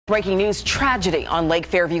Breaking news, tragedy on Lake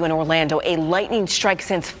Fairview in Orlando. A lightning strike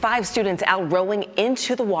sends 5 students out rowing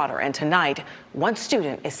into the water, and tonight, 1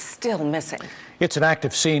 student is still missing. It's an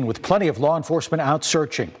active scene with plenty of law enforcement out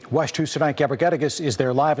searching. WESH 2's Tonight Gabrigadakis is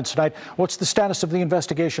there live. And tonight, what's the status of the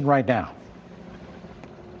investigation right now?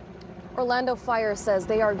 Orlando Fire says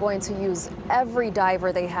they are going to use every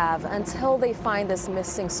diver they have until they find this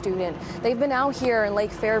missing student. They've been out here in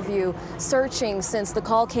Lake Fairview searching since the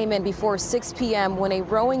call came in before 6 p.m. when a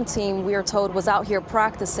rowing team, we are told, was out here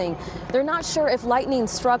practicing. They're not sure if lightning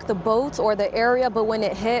struck the boat or the area, but when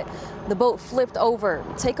it hit, the boat flipped over.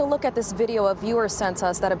 Take a look at this video a viewer sent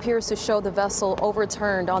us that appears to show the vessel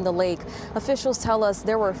overturned on the lake. Officials tell us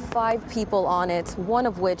there were 5 people on it, one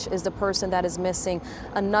of which is the person that is missing.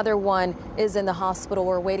 Another one is in the hospital.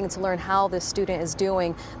 We're waiting to learn how this student is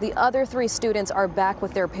doing. The other 3 students are back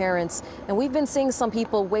with their parents, and we've been seeing some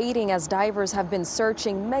people waiting as divers have been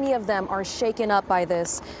searching. Many of them are shaken up by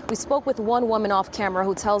this. We spoke with one woman off camera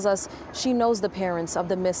who tells us she knows the parents of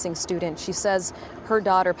the missing student. She says her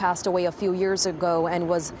daughter passed away a few years ago and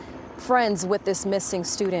was friends with this missing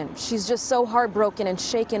student. She's just so heartbroken and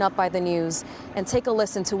shaken up by the news. And take a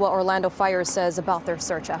listen to what Orlando Fire says about their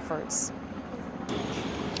search efforts.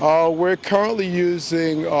 We're currently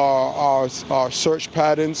using our search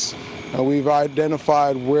patterns, and we've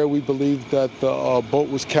identified where we believe that the boat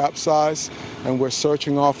was capsized, and we're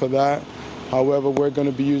searching off of that. However, we're going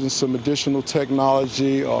to be using some additional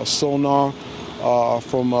technology, sonar,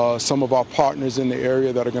 from some of our partners in the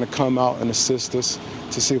area that are going to come out and assist us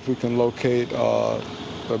to see if we can locate a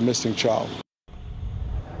missing child.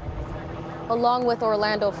 Along with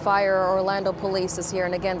Orlando Fire, Orlando Police is here,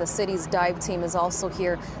 and again, the city's dive team is also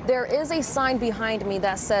here. There is a sign behind me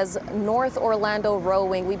that says North Orlando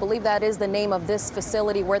Rowing. We believe that is the name of this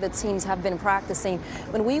facility where the teams have been practicing.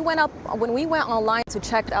 When we went online to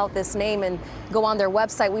check out this name and go on their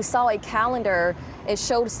website, we saw a calendar. It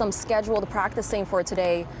showed some scheduled practicing for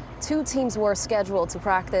today. 2 teams were scheduled to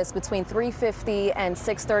practice between 3:50 and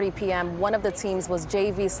 6:30 p.m. One of the teams was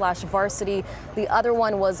JV/varsity. The other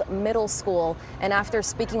one was middle school. And after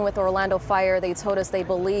speaking with Orlando Fire, they told us they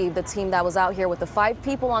believe the team that was out here with the 5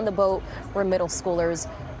 people on the boat were middle schoolers.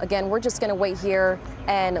 Again, we're just going to wait here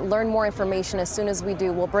and learn more information. As soon as we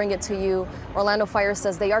do, we'll bring it to you. Orlando Fire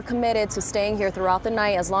says they are committed to staying here throughout the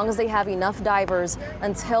night as long as they have enough divers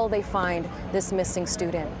until they find this missing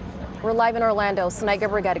student. We're live in Orlando. Tonight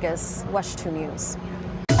Gabrigadakis, WESH 2 News.